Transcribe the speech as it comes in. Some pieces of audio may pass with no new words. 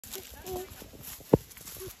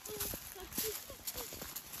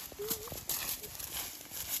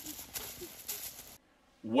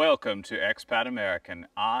Welcome to Expat American.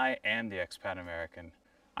 I am the Expat American.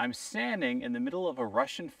 I'm standing in the middle of a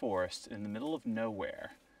Russian forest in the middle of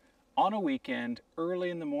nowhere. On a weekend, early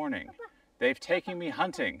in the morning. They've taken me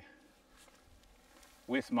hunting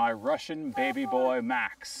with my Russian baby boy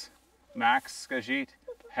Max. Max, скажи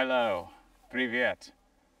hello, привет.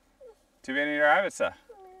 Тебе не нравится?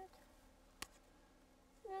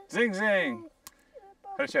 Зинг-зинг.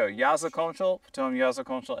 Хорошо, я закончил, потом я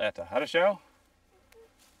закончил это. Хорошо?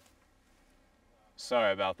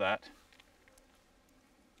 Sorry about that.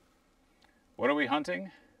 What are we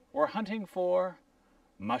hunting? We're hunting for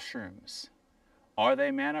mushrooms. Are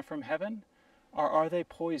they manna from heaven or are they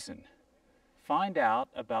poison? Find out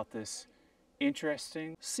about this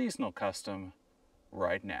interesting seasonal custom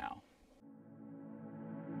right now.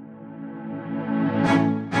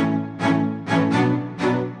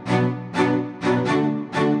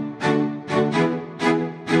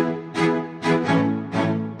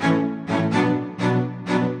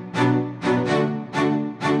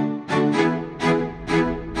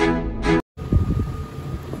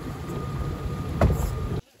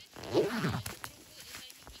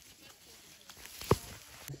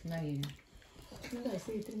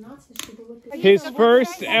 His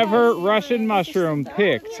first ever Russian mushroom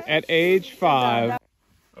picked at age 5.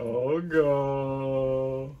 Oh,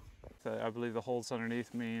 go. I believe the holes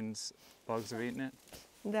underneath means bugs have eaten it.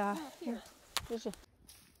 Да.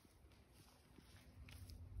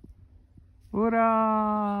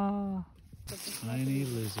 Hurrah! Tiny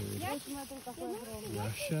lizard.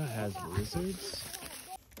 Russia has lizards?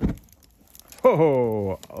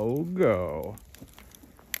 Oh, oh go.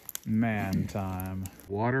 Man time.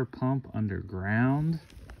 Water pump underground.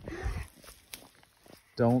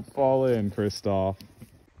 Don't fall in, Christoph.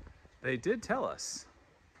 They did tell us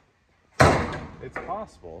it's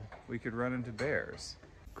possible we could run into bears.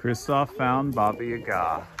 Christoph found Baba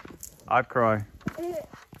Yaga. Открой.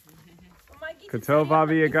 Кто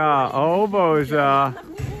Баба Яга? О, боже.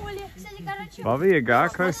 Baba Yaga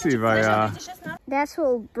красивая. That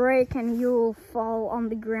will break and you'll fall on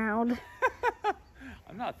the ground.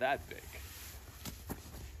 I'm not that big.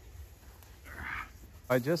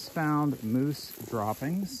 I just found moose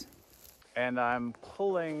droppings and I'm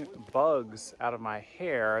pulling bugs out of my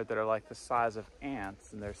hair that are like the size of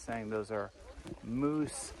ants, and they're saying those are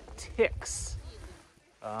moose ticks.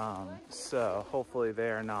 So hopefully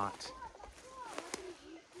they are not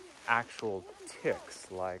actual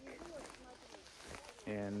ticks like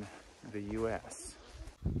in the US.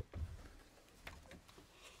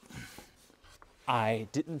 I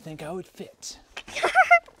didn't think I would fit.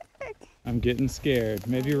 I'm getting scared.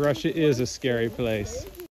 Maybe Russia is a scary place.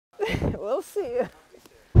 We'll see.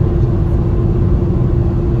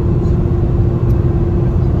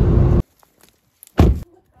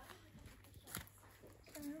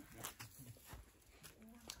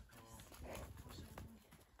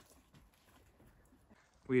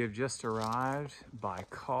 We have just arrived by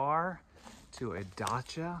car to a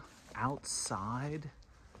dacha outside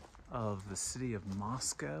of the city of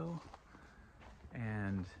Moscow,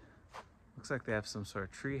 and looks like they have some sort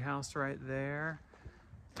of tree house right there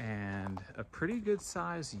and a pretty good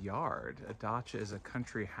sized yard. A dacha is a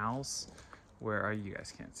country house where, you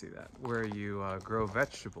guys can't see that, where you grow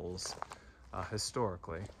vegetables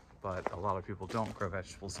historically, but a lot of people don't grow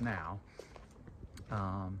vegetables now.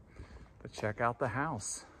 But check out the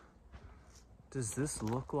house. Does this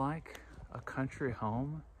look like a country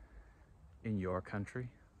home in your country?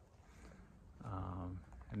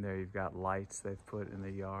 And there you've got lights they've put in the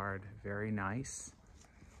yard. Very nice.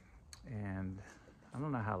 And I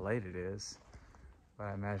don't know how late it is, but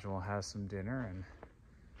I imagine we'll have some dinner and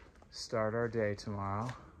start our day tomorrow.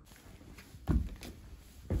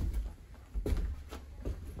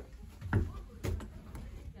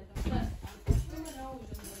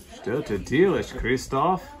 Что ты делаешь,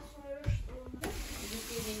 Christoph?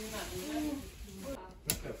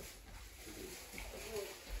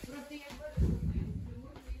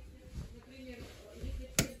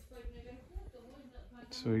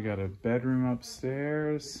 So we got a bedroom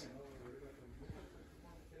upstairs.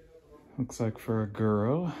 Looks like for a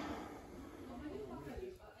girl.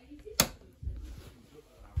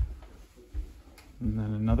 And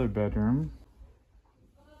then another bedroom.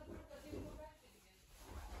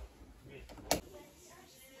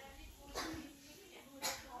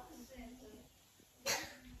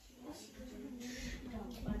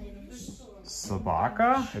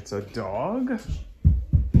 Собака, it's a dog.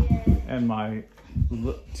 And my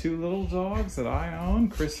two little dogs that I own,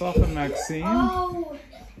 Christoph and Maxine. Oh,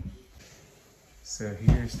 So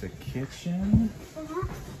here's the kitchen.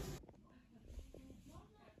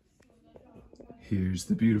 Here's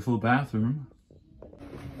the beautiful bathroom.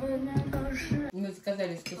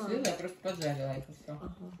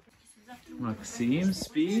 Maxime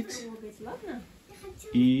speaks.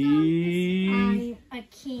 I'm a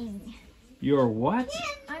king. You're what?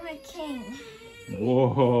 I'm a king.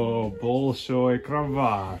 Whoa, Bolshoi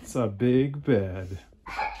Kravat. It's a big bed.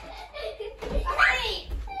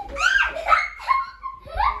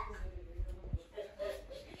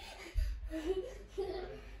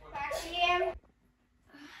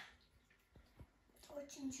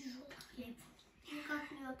 Очень тяжелый хлеб.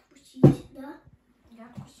 Никак не отпустить, да? Я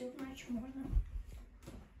отпустил, значит можно.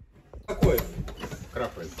 Какой?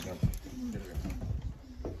 Крапает.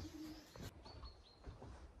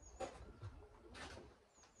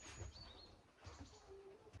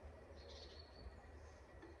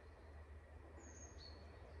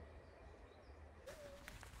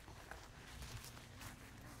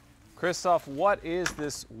 Christoph, what is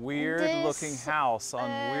this weird looking house on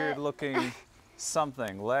weird looking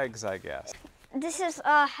something? Legs, I guess. This is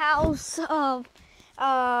a house of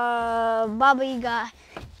Baba Yaga.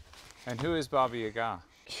 And who is Baba Yaga?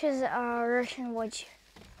 She's a Russian witch.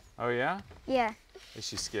 Oh yeah? Yeah. Is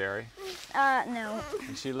she scary? No.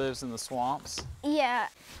 And she lives in the swamps? Yeah.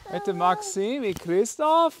 Это Maxime и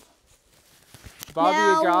Christoph? Baba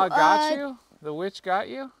No, Yaga got you? The witch got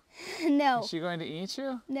you? No. Is she going to eat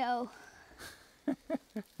you? No.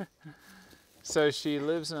 So she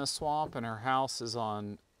lives in a swamp and her house is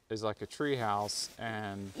like a tree house,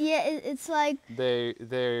 and Yeah, it's like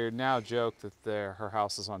they now joke that her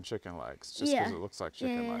house is on chicken legs just because Yeah. it looks like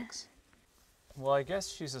chicken Yeah. legs. Well, I guess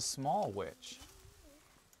she's a small witch.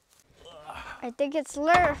 I think it's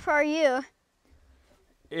little for you.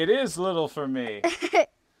 It is little for me.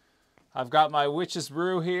 I've got my witch's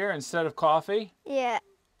brew here instead of coffee. Yeah.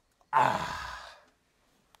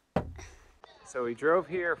 So we drove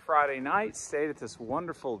here Friday night, stayed at this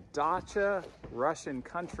wonderful dacha Russian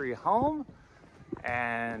country home,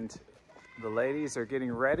 and the ladies are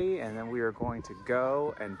getting ready, and then we are going to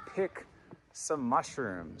go and pick some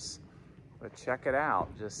mushrooms. But check it out,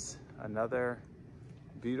 just another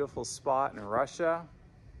beautiful spot in Russia.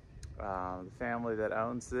 The family that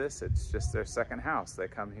owns this, it's just their second house. They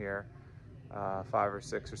come here 5 or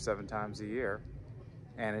 6 or 7 times a year,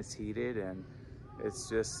 and it's heated, and it's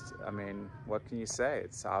just, I mean, what can you say?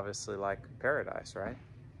 It's obviously like paradise, right?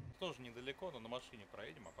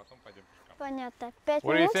 Понятно. 5 What do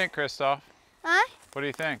you minutes? think, Christoph? Huh? What do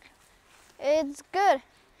you think? It's good.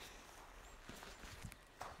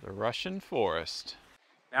 The Russian forest.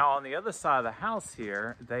 Now on the other side of the house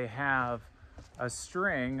here, they have a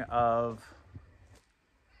string of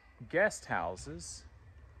guest houses.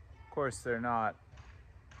 Of course, they're not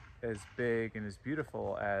as big and as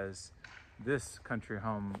beautiful as this country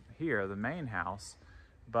home here, the main house,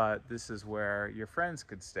 but this is where your friends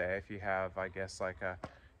could stay if you have, I guess, like a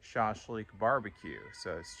shashlik barbecue.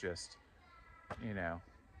 So it's just, you know,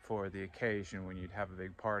 for the occasion when you'd have a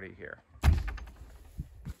big party here.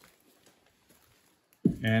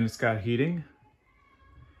 And it's got heating.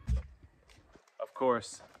 Of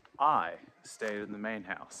course, I stayed in the main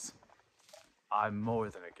house. I'm more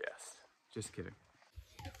than a guest. Just kidding.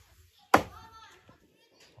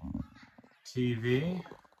 TV.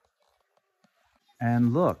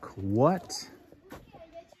 And look, what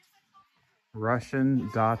Russian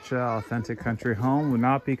dacha authentic country home would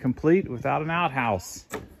not be complete without an outhouse.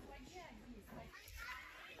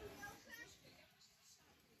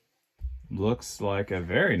 Looks like a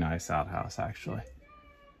very nice outhouse, actually.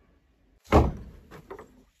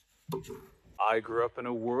 I grew up in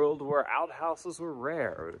a world where outhouses were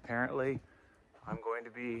rare, but apparently I'm going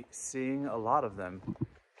to be seeing a lot of them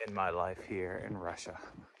in my life here in Russia.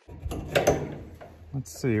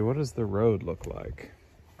 Let's see, what does the road look like?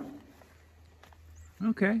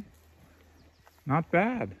 Okay, not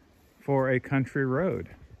bad for a country road.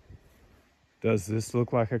 Does this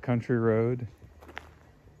look like a country road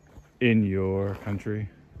in your country?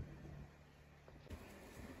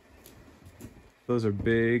 Those are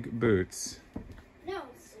big boots. No,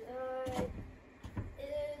 it's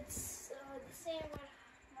the same with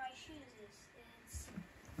my shoes.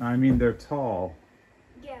 I mean, they're tall.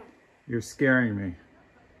 Yeah. You're scaring me.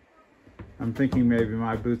 I'm thinking maybe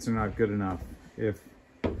my boots are not good enough if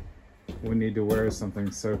we need to wear something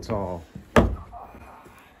so tall.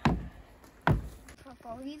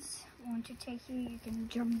 Police want to take you, you can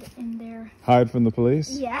jump in there. Hide from the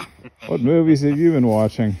police? Yeah. What movies have you been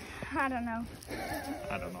watching? I don't know.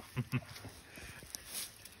 I don't know.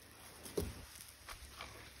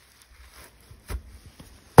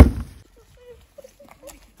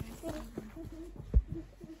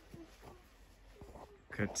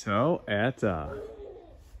 Кто это?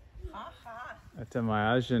 Это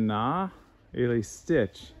моя жена или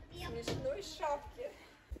Stitch?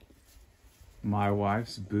 My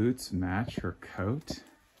wife's boots match her coat.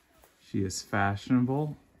 She is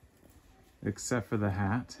fashionable, except for the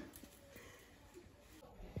hat.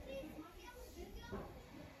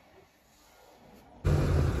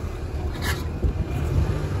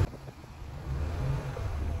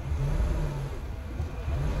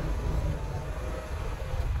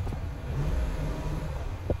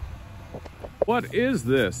 What is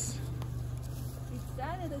this? It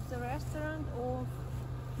said it's a restaurant of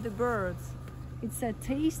the birds. It's a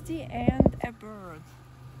tasty and a bird.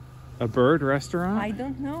 A bird restaurant? I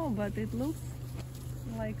don't know, but it looks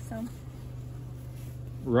like some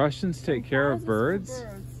Russians take care of birds?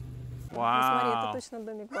 Посмотри, это Wow. точно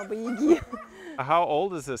домик Бабы Яги. How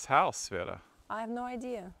old is this house, Sveta? I have no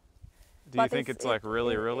idea. Do you But think it's like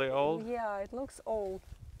really, really old? Yeah, it looks old.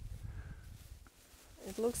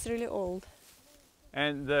 It looks really old.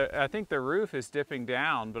 And I think the roof is dipping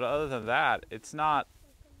down, but other than that, it's not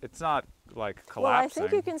like collapsing. Well, I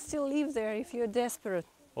think you can still live there if you're desperate.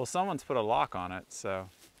 Well, someone's put a lock on it, so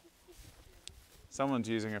someone's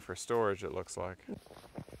using it for storage, it looks like.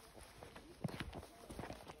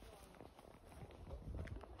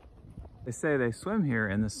 They say they swim here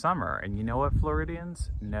in the summer, and you know what, Floridians?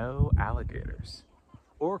 No alligators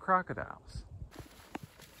or crocodiles.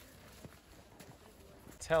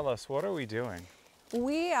 Tell us, what are we doing?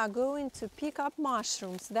 We are going to pick up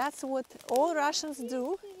mushrooms. That's what all Russians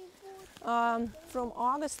do. From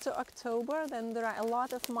August to October, then there are a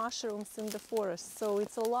lot of mushrooms in the forest, so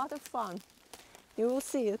it's a lot of fun. You will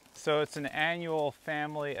see it. So it's an annual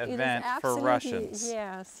family It is event for absolutely- Russians.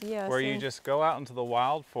 Yes, yes. Where you and- just go out into the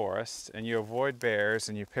wild forest and you avoid bears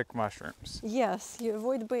and you pick mushrooms. Yes, you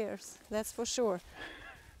avoid bears, that's for sure.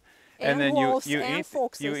 And then wolves you and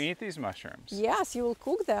foxes. eat these mushrooms. Yes, you will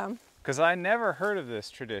cook them. Because I never heard of this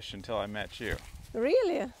tradition until I met you.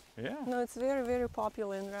 Really? Yeah. No, it's very, very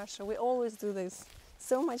popular in Russia. We always do this.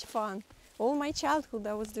 So much fun. All my childhood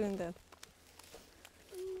I was doing that.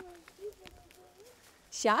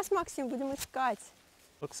 Сейчас, Максим, будем искать.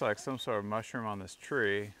 Looks like some sort of mushroom on this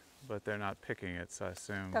tree, but they're not picking it, so I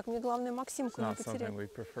assume Так, мне главное it's Максимку не not потерять. something we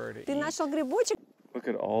prefer to Ты eat. нашел грибочек? Look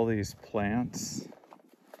at all these plants.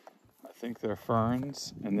 I think they're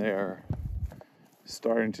ferns, and they're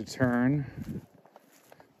starting to turn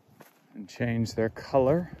and change their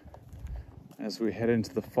color as we head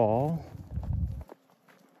into the fall.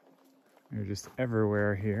 They're just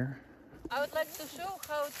everywhere here. I would like to show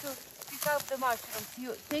how to pick up the mushrooms.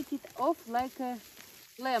 You take it off like a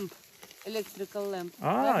lamp, electrical lamp.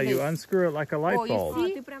 Ah, like you this. unscrew it like a light Oh, bulb.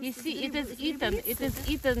 you see, it is eaten. It is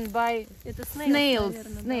eaten by Это Snails,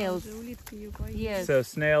 наверное, snails. Да, уже улитки ее поели. yes, So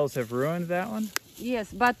snails have ruined that one?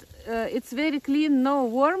 yes. But it's very clean, no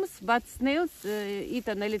worms. But snails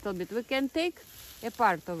eaten a little bit. We can take a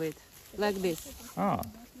part of it like this. Ah,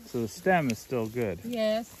 so the stem is still good.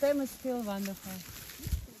 Yes, stem is still wonderful.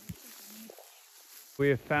 We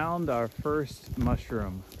have found our first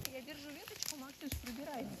mushroom. Я держу веточку, Максим,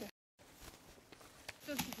 пробирайся.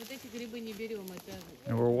 Вот эти грибы не берем. Это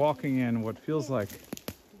And we're walking in what feels like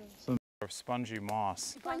some sort of spongy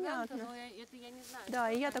moss. Понятно. но это я не знаю. Да,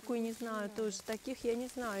 и я такой не знаю тоже. Таких я не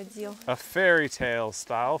знаю дел. A fairy tale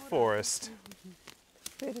style forest.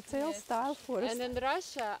 Fairy tale style forest. And in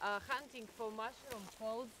Russia, hunting for mushroom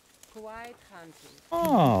called quiet hunting.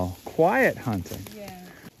 Oh, quiet hunting. Yeah.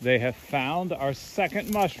 They have found our second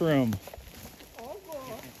mushroom.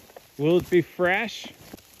 Will it be fresh?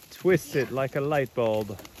 Twist it like a light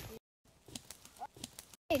bulb.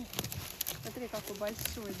 Смотри, какой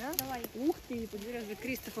большой, да? Давай. Ух ты, подберешь же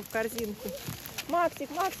Кристофа в корзинку. Максик,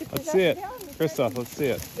 Максик, ты Let's see it. застрял? Christoph, let's see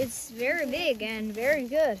it. It's very big and very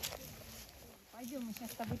good. Пойдем, мы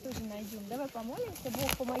сейчас с тобой тоже найдем. Давай помолимся.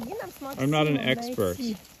 Бог, помоги нам с Максимом I'm not an найти. expert.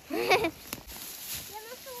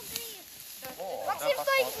 Максим,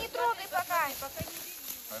 стой, не трогай пока.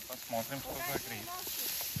 Давай посмотрим, что за гриб.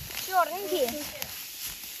 Черненький.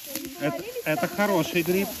 Это хороший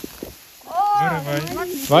гриб.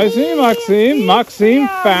 Вырывай. Возьми, Maxim. Maxim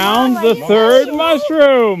found the third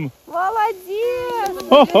mushroom. Молодец!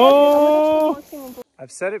 Ho ho!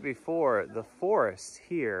 I've said it before, the forest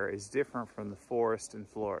here is different from the forest in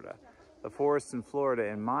Florida. The forest in Florida,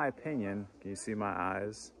 in my opinion, can you see my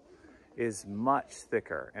eyes, is much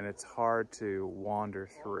thicker and it's hard to wander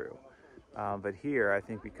through. But here, I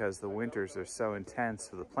think because the winters are so intense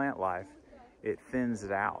for the plant life, it thins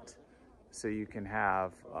it out. so you can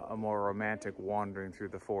have a more romantic wandering through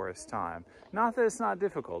the forest time. Not that it's not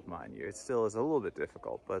difficult, mind you. It still is a little bit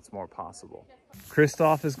difficult, but it's more possible.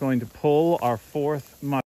 Christoph is going to pull our fourth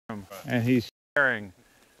mushroom, and he's sharing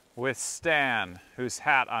with Stan, whose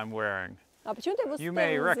hat I'm wearing. А почему ты его You Стэн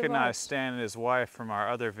may называешь? recognize Stan and his wife from our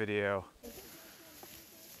other video.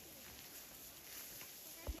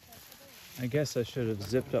 I guess I should have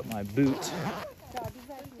zipped up my boot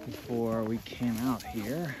before we came out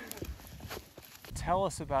here. Tell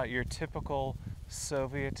us about your typical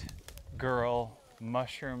Soviet girl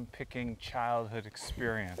mushroom picking childhood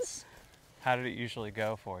experience. How did it usually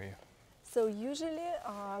go for you? So usually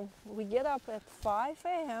we get up at 5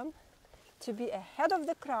 a.m. to be ahead of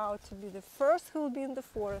the crowd, to be the first who will be in the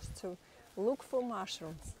forest to look for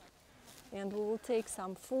mushrooms. And we will take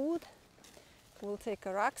some food. We'll take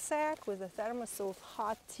a rucksack with a thermos of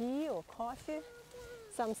hot tea or coffee,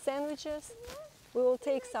 some sandwiches. We will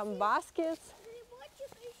take some baskets.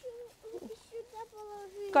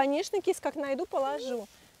 Конечно, кис, как найду, положу.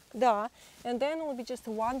 Да. And then we'll be just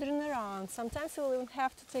wandering around. Sometimes we'll even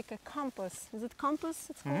have to take a compass. Is it compass?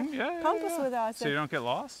 It's called? Compass with us. So you don't get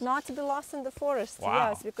lost? Not to be lost in the forest. Wow.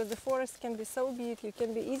 Yes, because the forest can be so big, you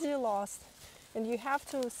can be easily lost. And you have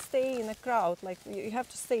to stay in a crowd, like you have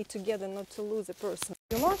to stay together not to lose a person.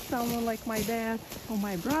 If you lost someone like my dad or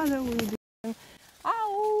my brother, we'll be going,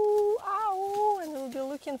 ow, ow, and we'll be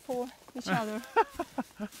looking for each other.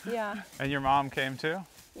 Yeah. And your mom came too?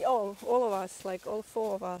 Oh, all of us, like all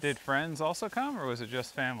four of us. Did friends also come, or was it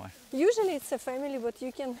just family? Usually it's a family, but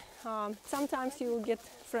you can, sometimes you will get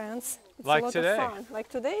friends. It's Like a lot today? of fun. Like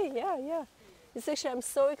today, yeah. It's actually, I'm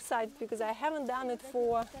so excited because I haven't done it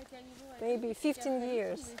for maybe 15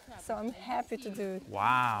 years. So I'm happy to do it.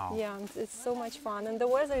 Wow. Yeah, it's so much fun. And the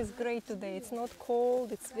weather is great today. It's not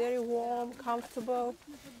cold, it's very warm, comfortable.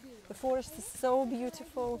 The forest is so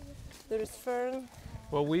beautiful. There is fern.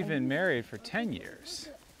 Well, we've been married for 10 years,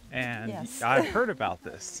 and Yes. I've heard about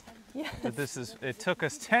this. Yes, But it took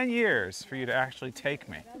us 10 years for you to actually take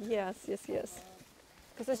me. yes.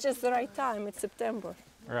 Because it's just the right time, it's September.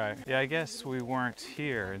 Right. Yeah, I guess we weren't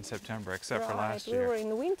here in September except for last We were year.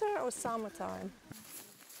 in winter or summertime.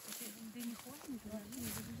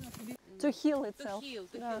 To heal itself. To Yeah. heal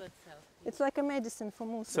itself. It's like a medicine for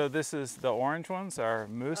moose. So this is the orange ones, our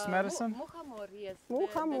moose medicine? Muhamor, yes.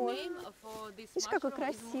 Muhamor. The name for this Видишь, какой mushroom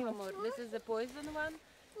is красивый. muhamor. This is the poison one,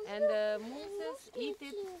 and the mooses eat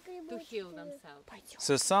it to heal themselves.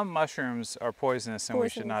 So some mushrooms are poisonous and we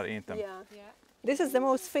should not eat them. Yeah. Yeah. This is the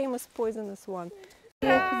most famous poisonous one.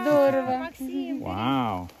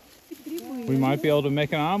 Wow. We might be able to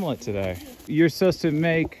make an omelet today. You're supposed to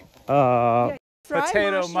make Fried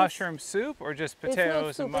potato mushrooms. mushroom soup or just It's not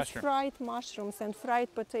potatoes soup, and it's mushrooms? fried mushrooms and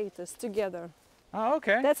fried potatoes together. Oh,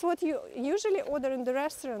 okay. That's what you usually order in the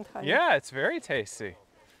restaurant, honey. Yeah, it's very tasty.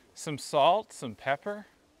 Some salt, some pepper,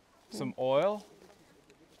 some oil,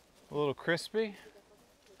 a little crispy.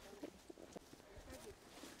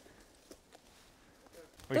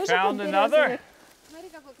 We Тоже found подберезовик. another. Смотри,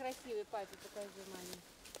 какой красивый, папе, покажи маме.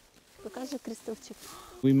 Покажи, Кристофчик.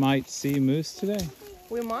 We might see moose today.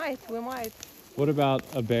 We might. What about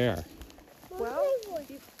a bear? Well,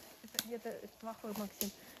 это плохой, Максим.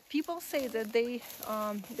 People say that they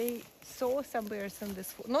saw some bears in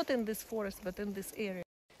this, not in this forest, but in this area.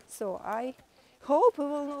 So I hope we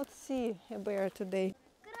will not see a bear today.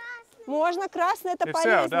 Можно красный, это If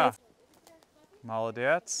so, да. полезно.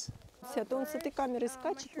 Молодец. А то он с этой камерой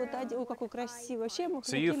скачет, вот один, ой, какой красивый. Вообще мы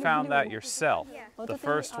So you хотели found that блюдо. yourself, Вот the это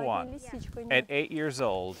first это one, лисичка, at нет. 8 years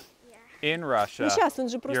old, in Russia, Ну сейчас он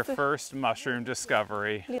же your просто first mushroom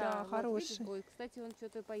discovery. да, вот хороший. видишь, ой, кстати, он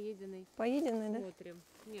что-то поеденный. Поеденный, да? Смотрим.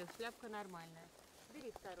 Нет, шляпка нормальная.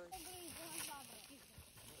 Бери второй.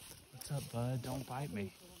 What's up, bud? Don't bite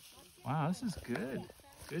me. Wow, this is good.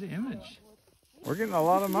 Good image. We're getting a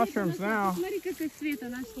lot of mushrooms now. Смотри, какая Света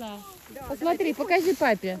нашла. Посмотри, покажи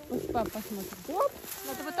папе. Пап, посмотри.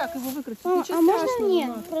 Надо вот так его выкрутить. А можно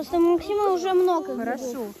нет? Просто Максима уже много.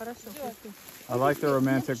 Хорошо. I like the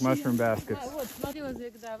romantic mushroom baskets. Вот, смотри,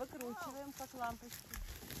 Озик, да, выкручиваем, как лампочку.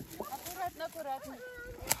 Аккуратно.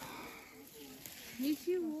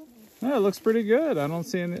 Ничего. Yeah, it looks pretty good. I don't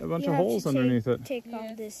see a bunch of holes underneath it. Take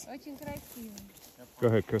off this. Очень красиво. Go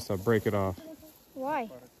ahead, Krista. Break it off. Why?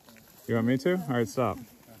 You want me to? All right, stop.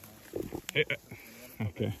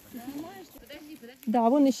 Okay. Да,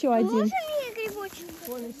 вон еще один. Можно мне грибочек?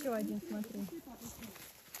 Вон еще один, смотри.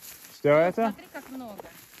 Что это? Смотри, как много.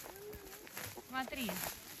 Смотри.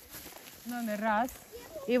 Номер раз.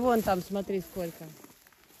 И вон там, смотри, сколько.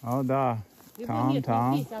 Oh, да. И Там, вон, нет,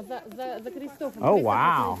 там. не здесь, а за Кристофом. Oh, Смотри, как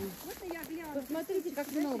wow. вот здесь. Посмотрите,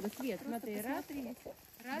 как много. Свет, смотри, раз.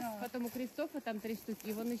 Раз, потом у Кристофа там 3 штуки,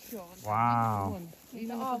 и вон еще. Wow. Вон.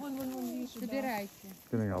 Вон, видишь, собирайте.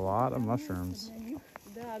 Getting a lot of mushrooms.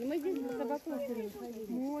 Да, ну мы здесь с собакой ходили.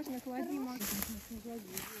 Можно, клади, Макс.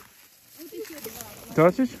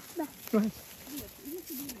 Touch it? Go ahead.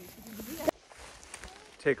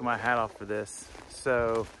 Taking my hat off for this.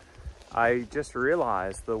 So I just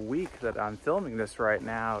realized the week that I'm filming this right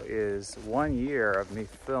now is 1 year of me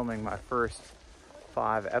filming my first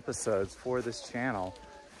 5 episodes for this channel.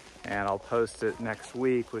 And I'll post it next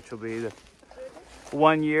week, which will be the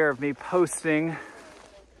 1 year of me posting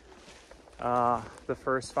the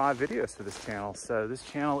first 5 videos for this channel. So this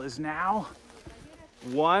channel is now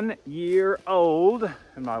 1 year old,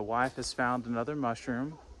 and my wife has found another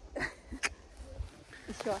mushroom.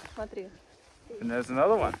 Еще, смотри. And there's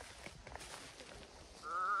another one.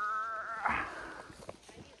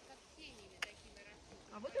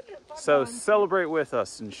 So celebrate with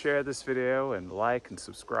us and share this video and like and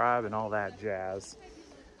subscribe and all that jazz.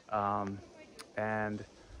 And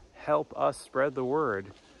help us spread the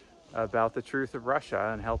word about the truth of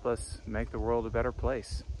Russia and help us make the world a better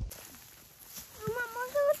place.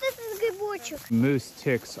 Moose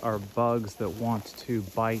ticks are bugs that want to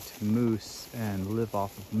bite moose and live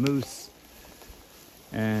off of moose.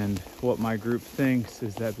 And what my group thinks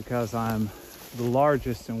is that because I'm the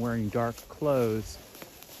largest and wearing dark clothes,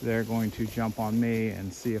 they're going to jump on me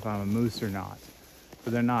and see if I'm a moose or not.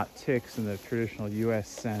 But they're not ticks in the traditional US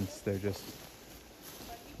sense. They're just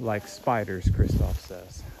like spiders, Christoph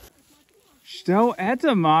says. Что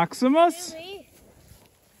это, Maximus?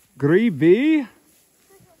 Грибы?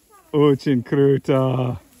 Очень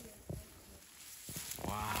круто.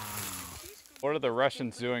 Wow. What are the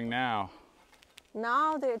Russians doing now?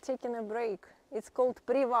 Now they're taking a break. It's called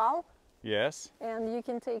prival. Yes. And you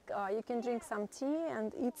can take, you can drink some tea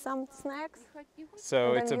and eat some snacks.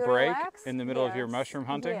 So And it's a then you break relax. in the middle of your Yes. mushroom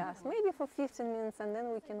hunting? Yes, maybe for 15 minutes and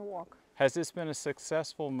then we can walk. Has this been a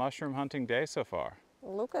successful mushroom hunting day so far?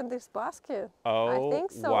 Look at this basket. Oh, I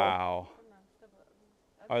think so. wow.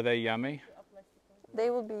 Are they yummy? They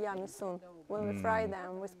will be yummy soon when we fry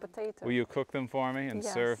them with potatoes. Will you cook them for me and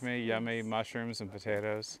Yes, serve me yummy mushrooms and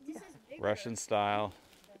potatoes? Russian style.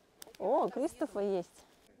 О, Кристофа есть.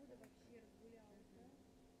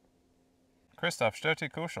 Christoph, что ты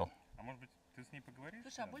кушал? А может быть, ты с ней поговоришь?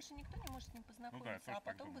 Слушай, а больше никто не может с ним познакомиться, тоже а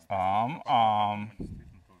потом так быстрее.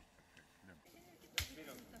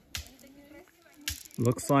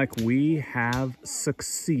 Looks like we have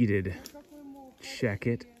succeeded. Check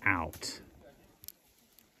it out.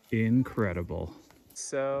 Incredible.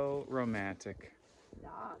 So romantic.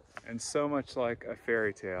 And so much like a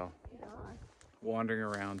fairy tale wandering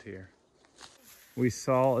around here. We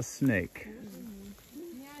saw a snake.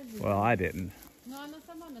 Well, I didn't.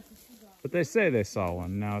 But they say they saw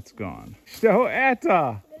one. Now it's gone. Что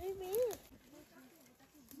это?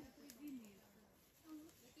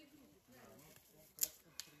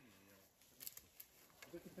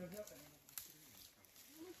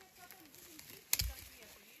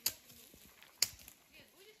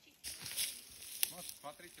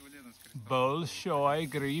 Большой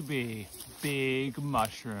грибы. Big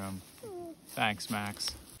mushroom. Thanks,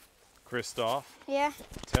 Max. Christoph, Yeah.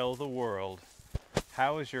 tell the world,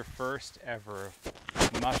 how was your first ever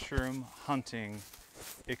mushroom hunting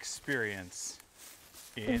experience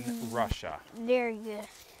in Russia? Very good.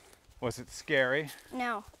 Was it scary?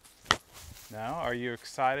 No. No? Are you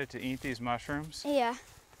excited to eat these mushrooms? Yeah.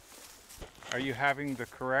 Are you having the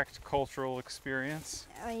correct cultural experience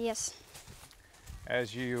Yes.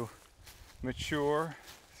 as you mature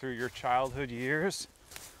through your childhood years?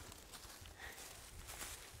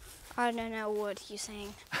 I don't know what you're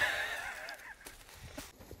saying.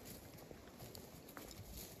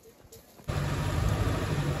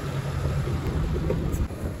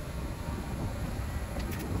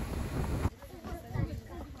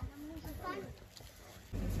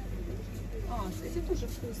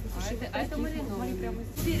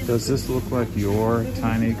 Does this look like your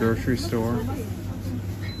tiny grocery store?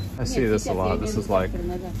 I see this a lot. This is like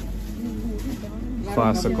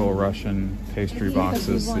classical Russian pastry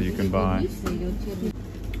boxes that you can buy.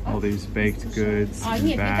 All these baked goods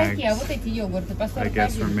in bags, I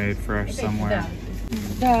guess were made fresh somewhere.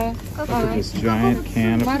 Look at this giant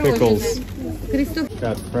can of pickles.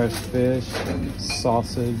 Got fresh fish and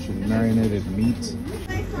sausage and marinated meat.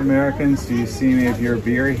 Americans, do you see any of your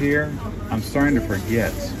beer here? I'm starting to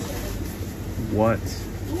forget what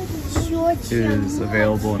is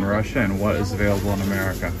available in Russia and what is available in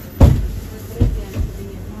America.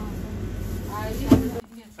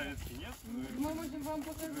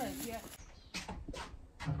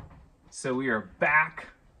 So we are back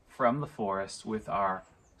from the forest with our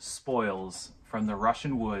spoils from the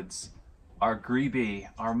Russian woods, our gribi,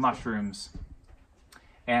 our mushrooms.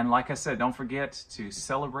 And like I said, don't forget to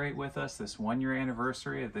celebrate with us this 1-year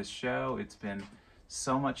anniversary of this show. It's been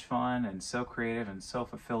so much fun and so creative and so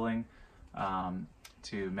fulfilling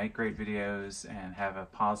to make great videos and have a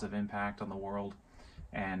positive impact on the world.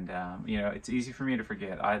 And you know, it's easy for me to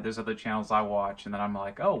forget. There's other channels I watch and then I'm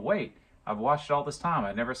like, oh wait, I've watched it all this time,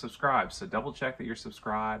 I never subscribed. So double check that you're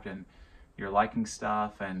subscribed and you're liking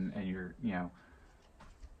stuff, and you're, you know,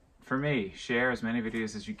 for me, share as many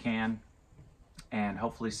videos as you can, and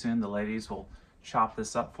hopefully soon the ladies will chop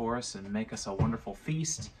this up for us and make us a wonderful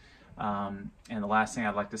feast. And the last thing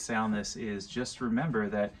I'd like to say on this is just remember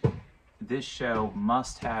that this show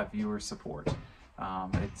must have viewer support.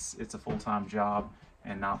 It's a full-time job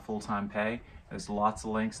and not full-time pay. There's lots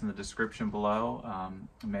of links in the description below.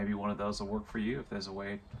 Maybe one of those will work for you if there's a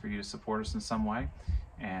way for you to support us in some way.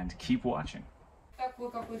 And keep watching.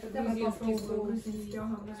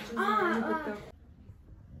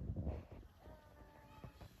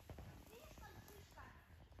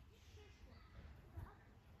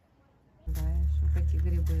 Эти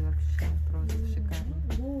грибы вообще просто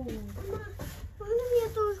шикарные. Я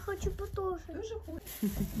тоже хочу потушить. Тоже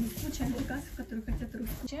куча американцев, которые хотят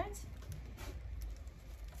русскать.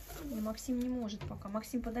 Максим не может пока.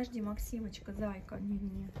 Максим, подожди, Максимочка, зайка.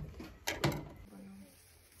 Не.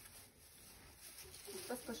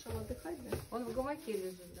 Стас пошел отдыхать, да? Он в гамаке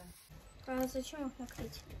лежит, да. А зачем их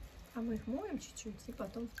накрыть? А мы их моем чуть-чуть и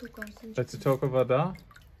потом в ту корзиночку. Это только вода?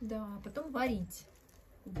 Да, потом варить.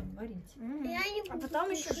 Будем варить. Я не буду. А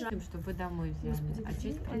потом еще жарить. Чтобы вы домой взяли. Господи, А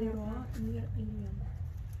честь Леруа, мир и Лена.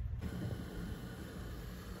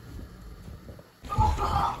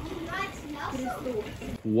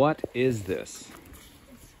 What is this?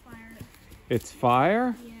 It's fire. It's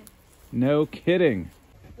fire? Yeah. No kidding.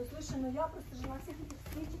 Ну слушай, ну я просто жила всех этих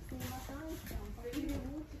встречек с немотанцем.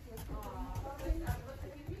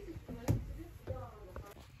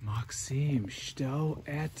 Максим, что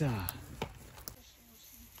это?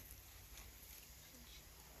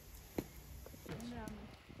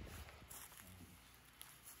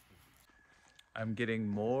 I'm getting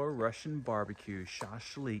more Russian barbecue,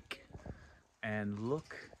 shashlik, and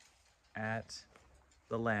look at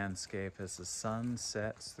the landscape as the sun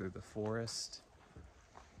sets through the forest,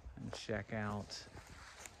 and check out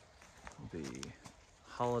the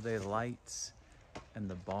holiday lights and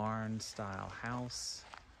the barn style house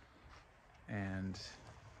and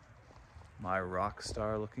my rock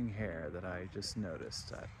star looking hair that I just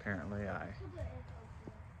noticed. Apparently I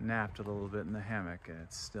napped a little bit in the hammock and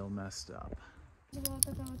it's still messed up. Была вот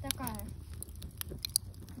эта вот такая.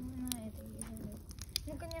 На этой лежит.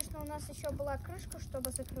 Ну, конечно, у нас еще была крышка,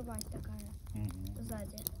 чтобы закрывать такая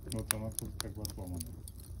сзади. Вот она тут как бы отломана.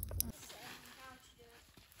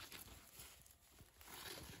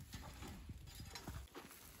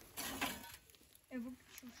 Я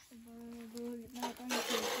выключу, чтобы было видно, как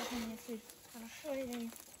у меня светит. Хорошо или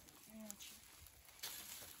не очень?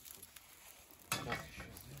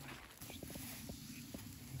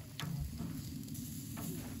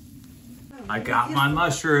 I got my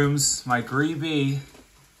mushrooms, my gribi.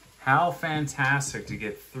 How fantastic to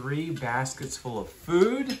get 3 baskets full of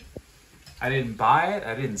food. I didn't buy it,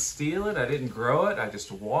 I didn't steal it, I didn't grow it. I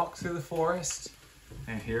just walked through the forest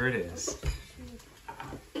and here it is.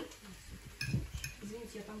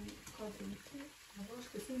 Извините, я там кадры на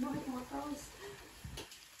ложку снимать моталась.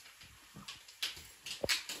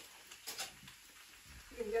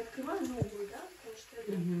 Я открываю новую, да? Потому что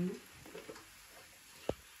это...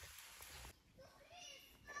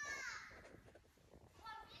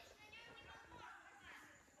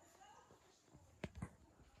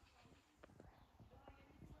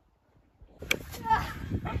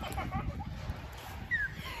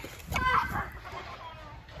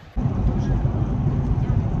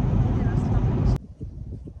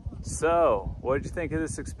 So, what did you think of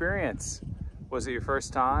this experience? Was it your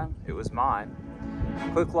first time? It was mine.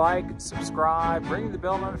 Click like, subscribe, ring the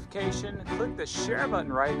bell notification, click the share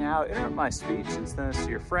button right now, interrupt my speech and send this to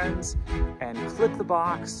your friends, and click the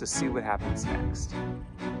box to see what happens next.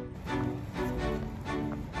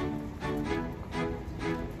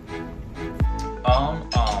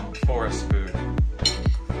 Forest food.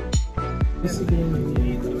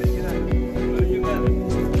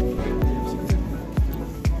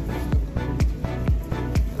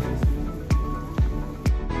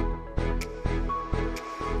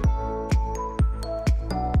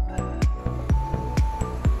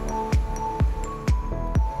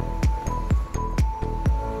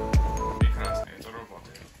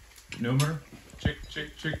 Nummer, chick,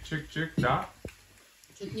 chick, chick, chick, chick, da.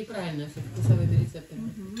 Что-то неправильно, что вкусовыми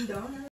рецептами. Да.